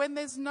say, when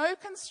there's no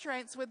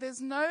constraints, when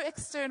there's no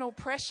external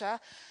pressure,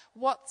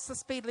 what's the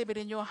speed limit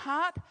in your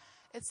heart?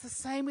 It's the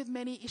same with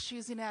many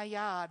issues in our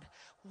yard.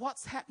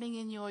 What's happening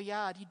in your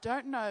yard? You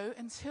don't know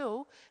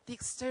until the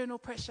external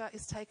pressure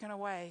is taken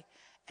away.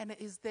 and it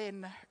is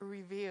then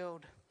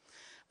revealed.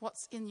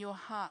 What's in your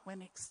heart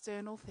when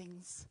external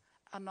things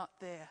are not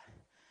there?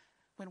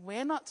 When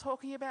we're not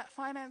talking about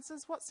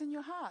finances, what's in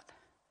your heart?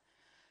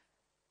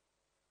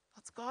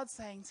 What's God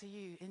saying to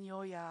you in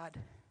your yard?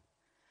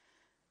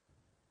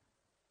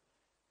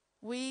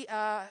 We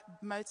are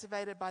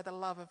motivated by the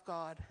love of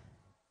God.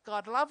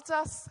 God loved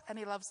us and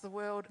he loves the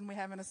world, and we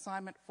have an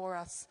assignment for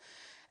us.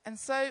 And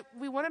so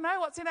we want to know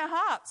what's in our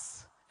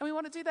hearts, and we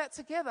want to do that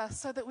together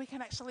so that we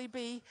can actually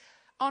be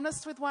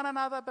honest with one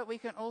another, but we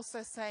can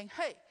also say,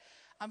 hey,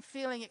 I'm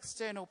feeling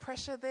external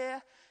pressure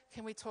there.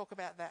 Can we talk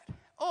about that?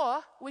 Or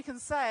we can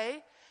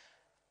say,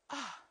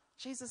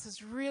 Jesus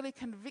has really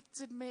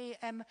convicted me,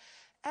 and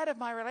out of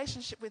my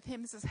relationship with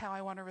him, this is how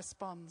I want to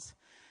respond.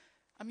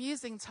 I'm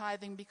using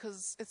tithing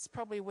because it's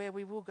probably where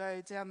we will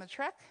go down the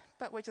track,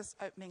 but we're just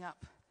opening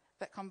up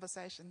that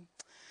conversation.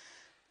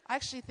 I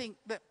actually think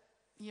that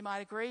you might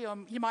agree or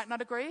you might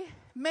not agree.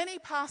 Many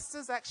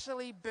pastors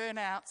actually burn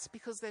out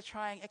because they're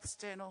trying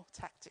external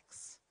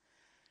tactics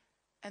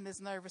and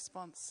there's no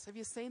response. Have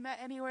you seen that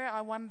anywhere?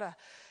 I wonder.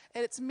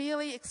 It's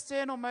merely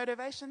external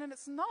motivation and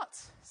it's not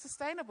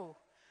sustainable.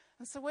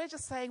 And so we're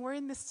just saying we're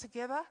in this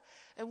together,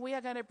 and we are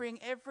going to bring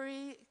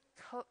every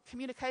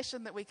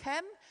communication that we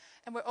can,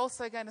 and we're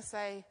also going to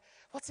say,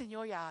 what's in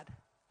your yard?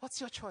 What's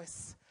your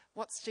choice?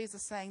 What's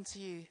Jesus saying to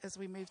you as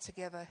we move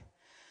together?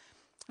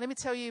 Let me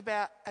tell you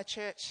about a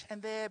church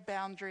and their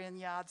boundary and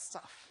yard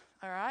stuff,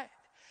 all right?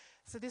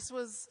 So this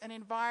was an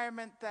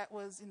environment that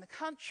was in the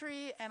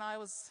country, and I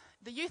was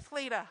the youth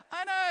leader.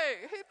 I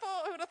know,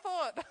 who would have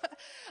thought?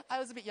 I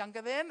was a bit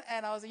younger then,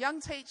 and I was a young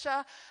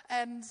teacher,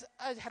 and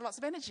I had lots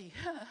of energy.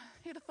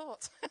 Who'd have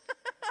thought?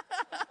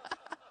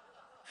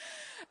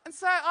 And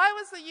so I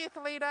was the youth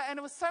leader, and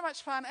it was so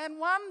much fun. And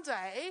one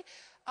day,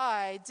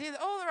 I did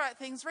all the right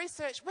things,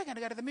 research, we're going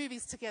to go to the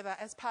movies together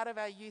as part of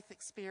our youth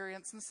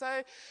experience. And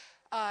so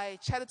I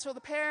chatted to all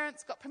the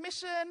parents, got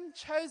permission,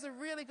 chose a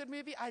really good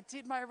movie. I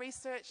did my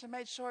research and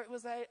made sure it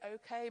was a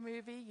okay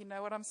movie. You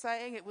know what I'm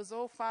saying? It was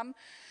all fun.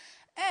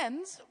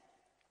 And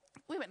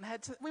we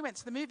went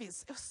to the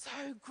movies. It was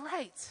so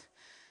great.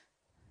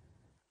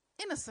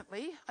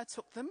 Innocently, I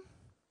took them.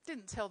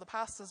 Didn't tell the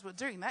pastors we're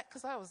doing that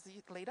because I was the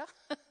youth leader.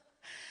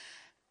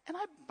 And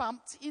I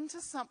bumped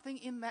into something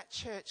in that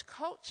church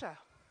culture.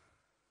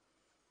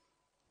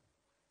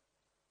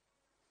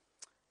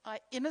 I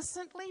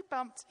innocently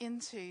bumped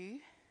into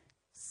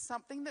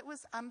something that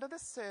was under the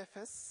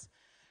surface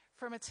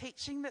from a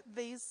teaching that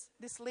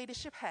this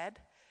leadership had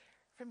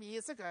from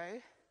years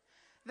ago,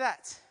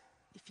 that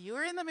if you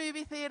were in the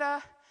movie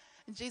theatre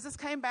and Jesus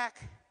came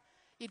back,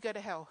 you'd go to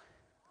hell.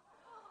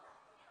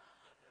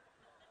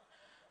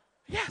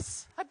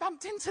 Yes, I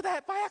bumped into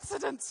that by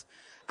accident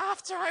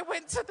after I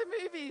went to the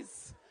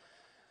movies.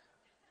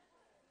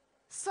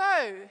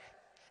 So,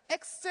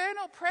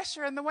 external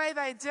pressure, and the way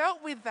they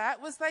dealt with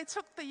that was they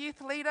took the youth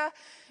leader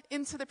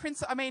into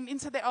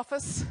their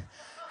office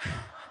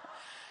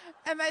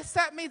and they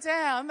sat me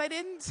down.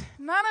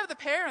 None of the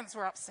parents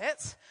were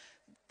upset.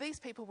 These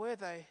people were,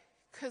 though,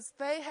 because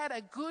they had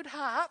a good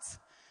heart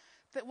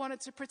that wanted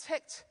to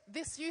protect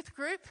this youth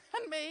group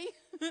and me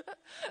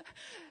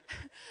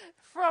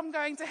from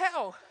going to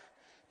hell,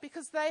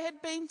 because they had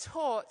been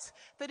taught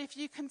that if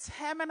you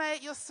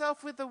contaminate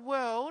yourself with the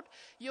world,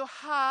 your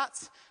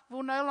heart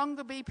will no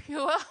longer be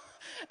pure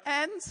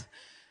and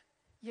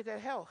you go to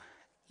hell.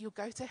 You'll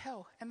go to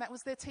hell. And that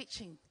was their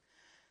teaching.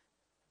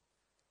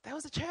 That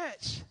was a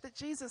church that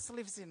Jesus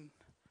lives in.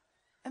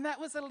 And that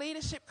was a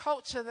leadership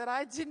culture that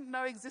I didn't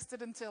know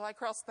existed until I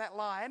crossed that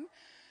line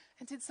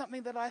and did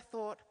something that I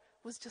thought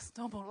was just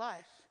normal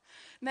life.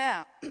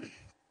 Now,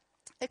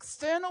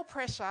 external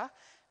pressure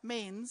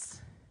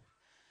means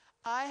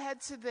I had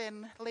to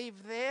then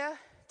leave their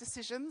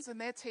decisions and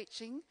their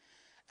teaching,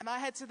 and I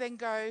had to then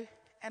go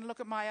and look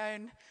at my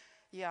own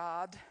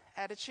yard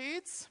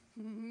attitudes,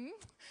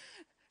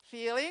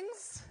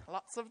 feelings,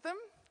 lots of them,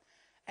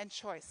 and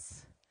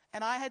choice.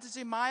 And I had to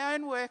do my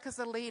own work as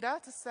a leader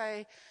to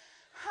say,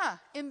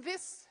 in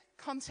this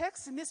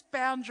context, in this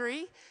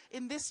boundary,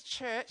 in this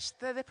church,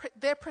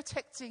 they're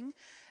protecting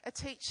a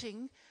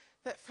teaching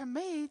that for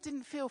me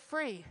didn't feel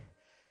free.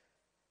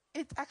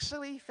 It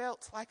actually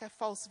felt like a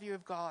false view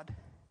of God.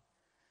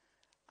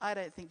 I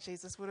don't think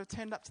Jesus would have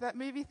turned up to that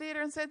movie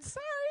theatre and said,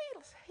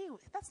 sorry,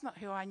 that's not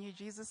who I knew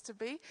Jesus to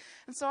be.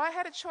 And so I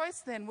had a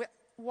choice then.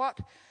 What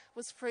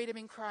was freedom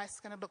in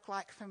Christ going to look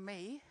like for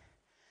me?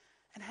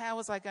 And how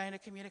was I going to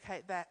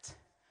communicate that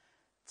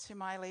to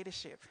my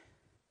leadership,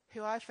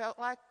 who I felt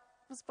like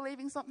was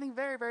believing something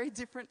very, very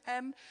different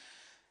and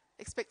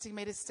expecting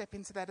me to step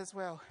into that as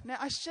well. Now,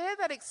 I share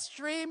that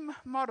extreme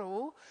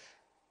model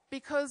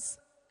because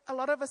a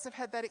lot of us have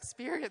had that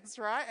experience,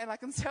 right? And I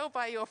can tell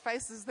by your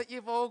faces that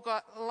you've all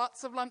got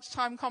lots of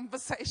lunchtime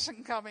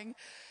conversation coming.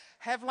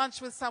 Have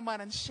lunch with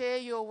someone and share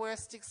your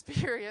worst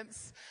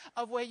experience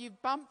of where you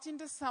bumped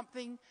into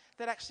something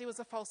that actually was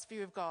a false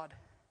view of God.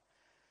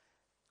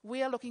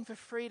 We are looking for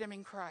freedom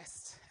in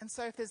Christ. And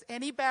so if there's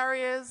any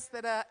barriers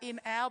that are in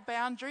our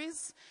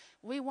boundaries,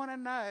 we want to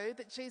know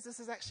that Jesus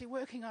is actually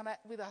working on it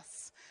with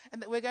us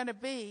and that we're going to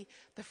be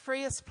the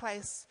freest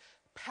place,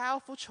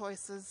 powerful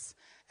choices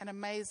and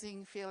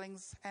amazing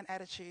feelings and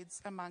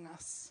attitudes among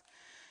us.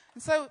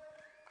 And so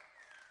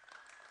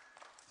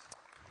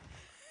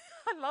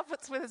I love it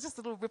when there's just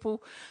a little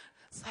ripple.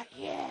 It's like,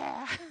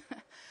 yeah.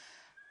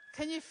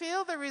 Can you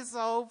feel the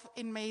resolve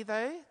in me,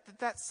 though?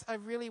 I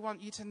really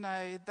want you to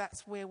know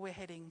that's where we're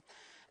heading.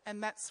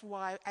 And that's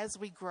why, as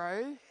we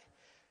grow,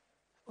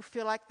 we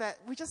feel like that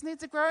we just need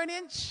to grow an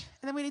inch,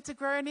 and then we need to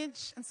grow an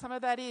inch. And some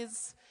of that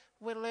is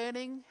we're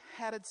learning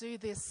how to do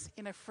this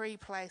in a free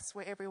place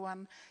where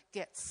everyone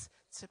gets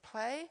to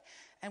play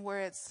and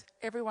where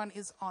everyone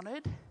is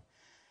honoured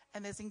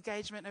and there's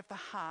engagement of the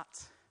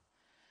heart.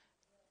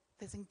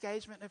 There's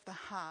engagement of the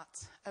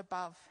heart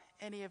above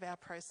any of our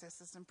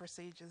processes and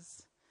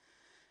procedures.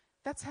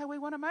 That's how we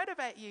want to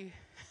motivate you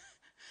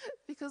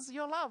because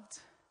you're loved.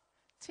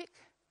 Tick.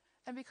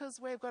 And because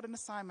we've got an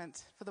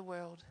assignment for the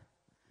world.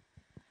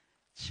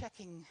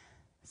 Checking.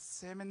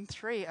 Sermon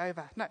 3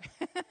 over. No.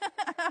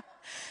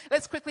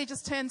 Let's quickly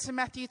just turn to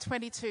Matthew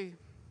 22.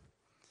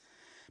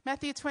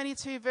 Matthew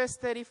 22 verse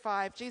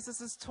 35. Jesus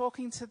is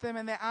talking to them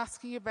and they're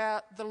asking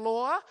about the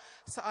law.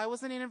 So I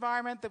was in an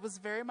environment that was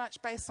very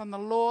much based on the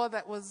law,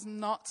 that was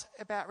not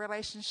about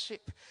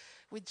relationship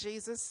with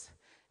Jesus.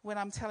 When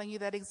I'm telling you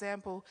that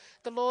example,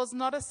 the law is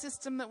not a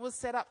system that was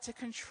set up to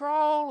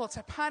control or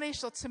to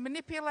punish or to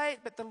manipulate,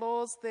 but the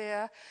law's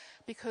there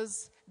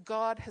because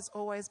God has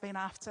always been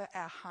after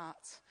our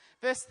heart.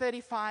 Verse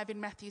 35 in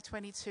Matthew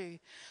 22.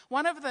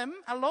 One of them,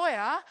 a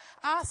lawyer,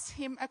 asked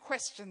him a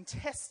question,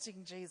 testing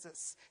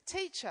Jesus.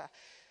 Teacher,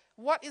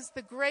 what is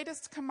the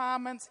greatest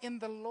commandment in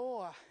the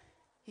law?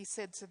 He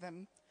said to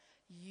them,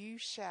 you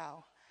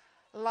shall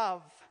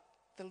love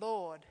the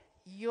Lord,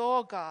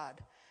 your God,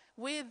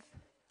 with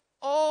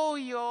all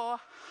your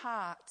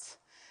heart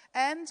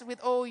and with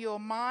all your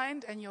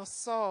mind and your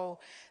soul.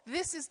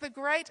 This is the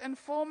great and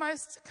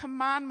foremost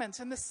commandment.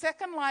 And the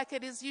second like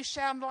it is, you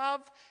shall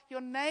love your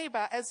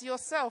neighbor as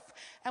yourself.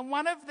 And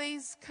on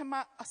these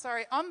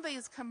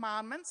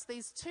commandments,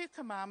 these two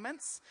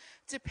commandments,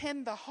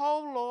 depend the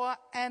whole law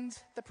and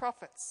the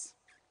prophets.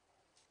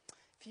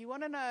 If you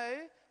want to know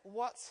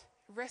what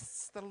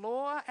rests the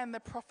law and the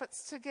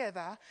prophets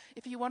together,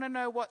 if you want to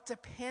know what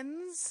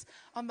depends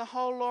on the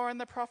whole law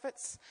and the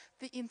prophets,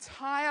 the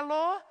entire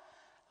law,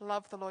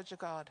 love the Lord your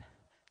God.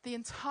 The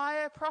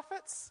entire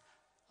prophets,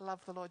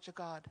 love the Lord your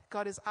God.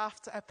 God is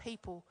after a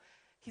people.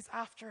 He's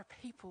after a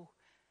people.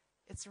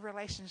 It's a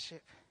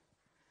relationship.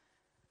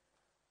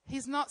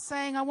 He's not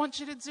saying, I want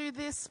you to do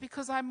this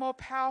because I'm more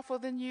powerful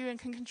than you and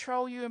can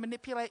control you and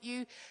manipulate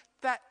you.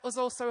 That was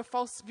also a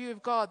false view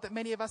of God that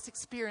many of us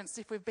experience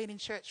if we've been in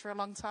church for a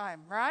long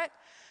time, right?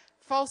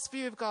 False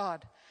view of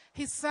God.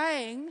 He's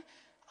saying,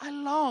 I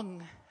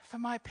long for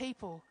my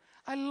people.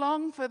 I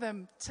long for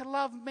them to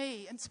love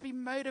me and to be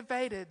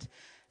motivated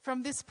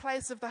from this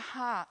place of the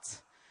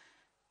heart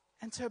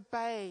and to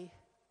obey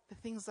the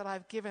things that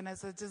I've given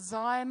as a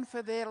design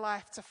for their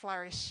life to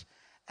flourish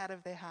out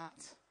of their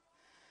heart.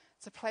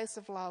 It's a place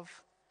of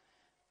love.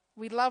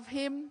 We love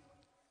him,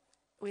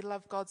 we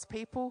love God's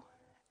people,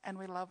 and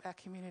we love our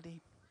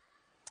community.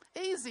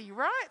 Easy,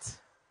 right?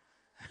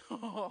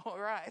 All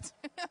right.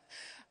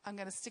 I'm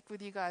going to stick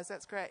with you guys.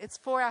 That's great. It's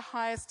for our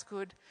highest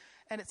good,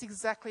 and it's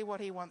exactly what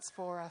he wants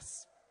for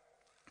us.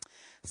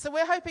 So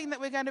we're hoping that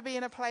we're going to be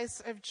in a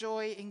place of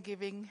joy in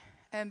giving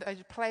and a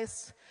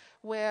place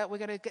where we're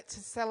going to get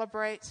to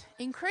celebrate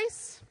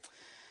increase.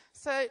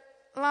 So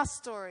last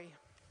story.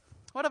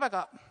 What have I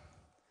got?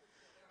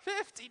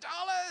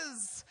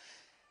 $50.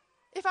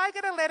 If I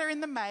get a letter in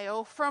the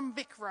mail from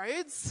Vic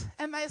Roads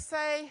and they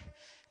say,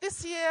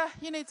 this year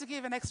you need to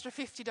give an extra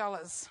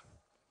 $50,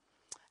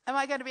 am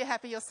I going to be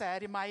happy or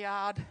sad in my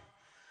yard?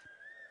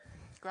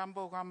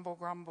 Grumble, grumble,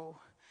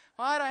 grumble.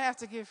 Why do I have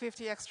to give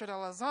 $50 extra?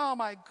 Oh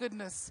my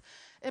goodness.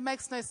 It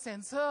makes no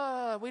sense.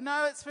 Oh, we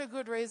know it's for a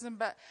good reason,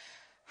 but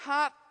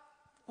heart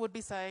would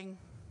be saying,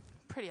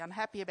 pretty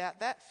unhappy about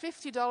that.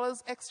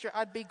 $50 extra,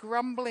 I'd be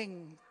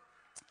grumbling.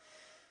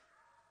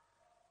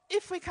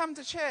 If we come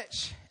to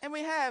church and we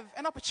have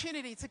an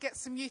opportunity to get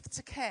some youth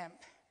to camp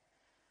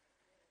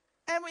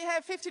and we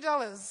have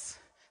 $50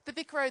 that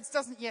Vic Roads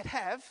doesn't yet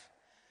have,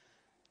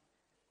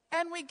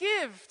 and we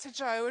give to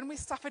Jo and we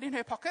stuff it in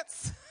her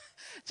pockets,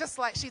 just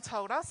like she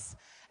told us,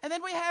 and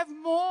then we have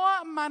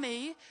more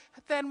money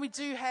than we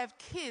do have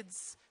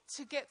kids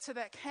to get to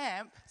that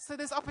camp, so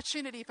there's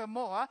opportunity for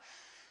more,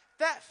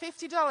 that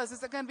 $50,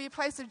 is it going to be a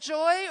place of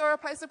joy or a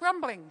place of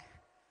grumbling?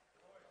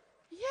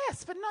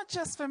 Yes, but not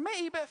just for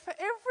me, but for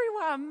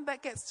everyone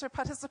that gets to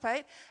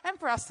participate and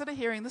for us that are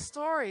hearing the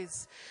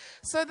stories.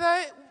 So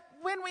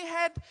when we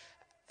had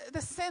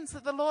the sense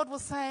that the Lord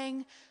was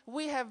saying,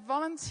 we have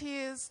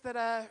volunteers that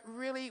are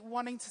really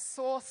wanting to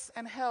source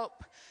and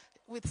help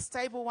with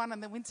Stable One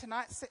and the Winter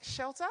Night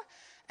Shelter,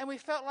 and we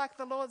felt like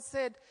the Lord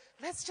said,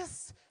 let's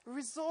just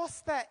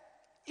resource that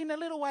in a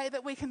little way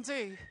that we can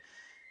do.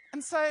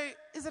 And so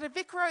is it a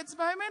Vic Roads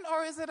moment,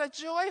 or is it a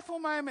joyful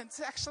moment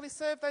to actually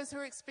serve those who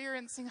are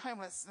experiencing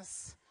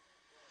homelessness?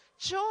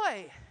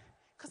 Joy,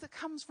 because it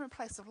comes from a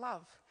place of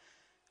love.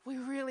 We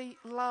really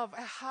love.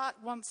 Our heart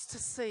wants to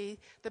see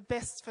the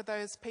best for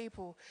those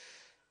people.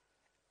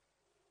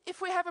 If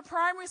we have a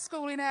primary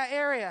school in our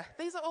area,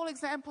 these are all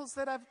examples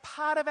that are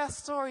part of our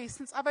story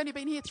since I've only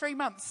been here 3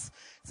 months.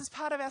 This is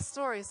part of our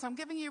story. So I'm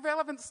giving you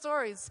relevant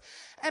stories.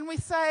 And we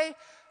say,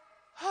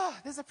 oh,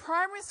 there's a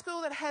primary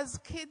school that has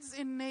kids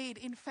in need,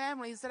 in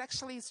families that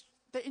actually,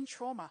 they're in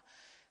trauma.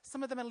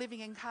 Some of them are living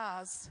in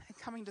cars and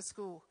coming to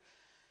school.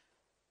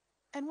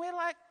 And we're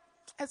like,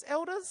 as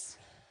elders,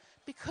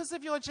 because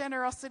of your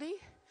generosity,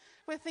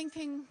 we're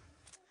thinking,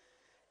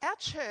 our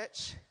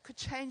church could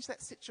change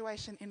that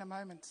situation in a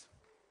moment.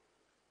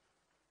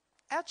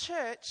 Our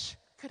church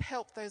could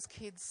help those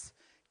kids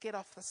get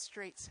off the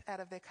street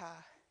out of their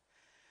car.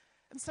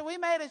 And so we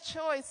made a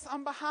choice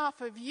on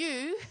behalf of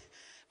you,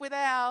 with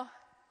our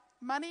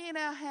money in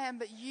our hand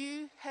that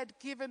you had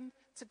given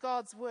to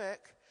God's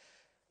work,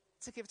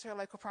 to give to a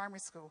local primary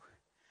school.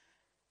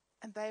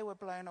 And they were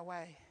blown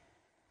away.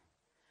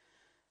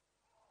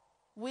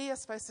 We are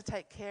supposed to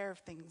take care of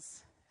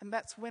things. And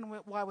that's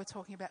why we're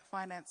talking about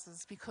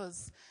finances,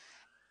 because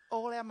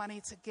all our money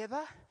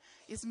together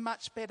is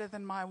much better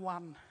than my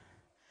one.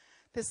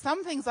 There's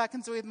some things I can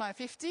do with my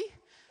 50,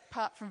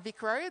 apart from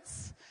Vic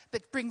Roads,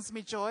 that brings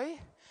me joy.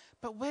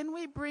 But when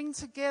we bring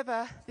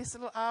together this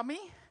little army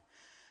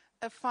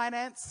of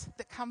finance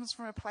that comes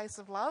from a place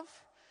of love,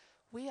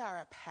 we are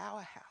a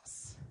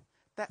powerhouse.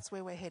 That's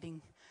where we're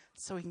heading,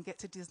 so we can get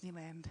to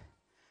Disneyland.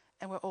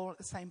 And we're all at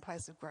the same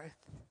place of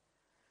growth.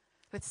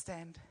 Let's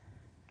stand.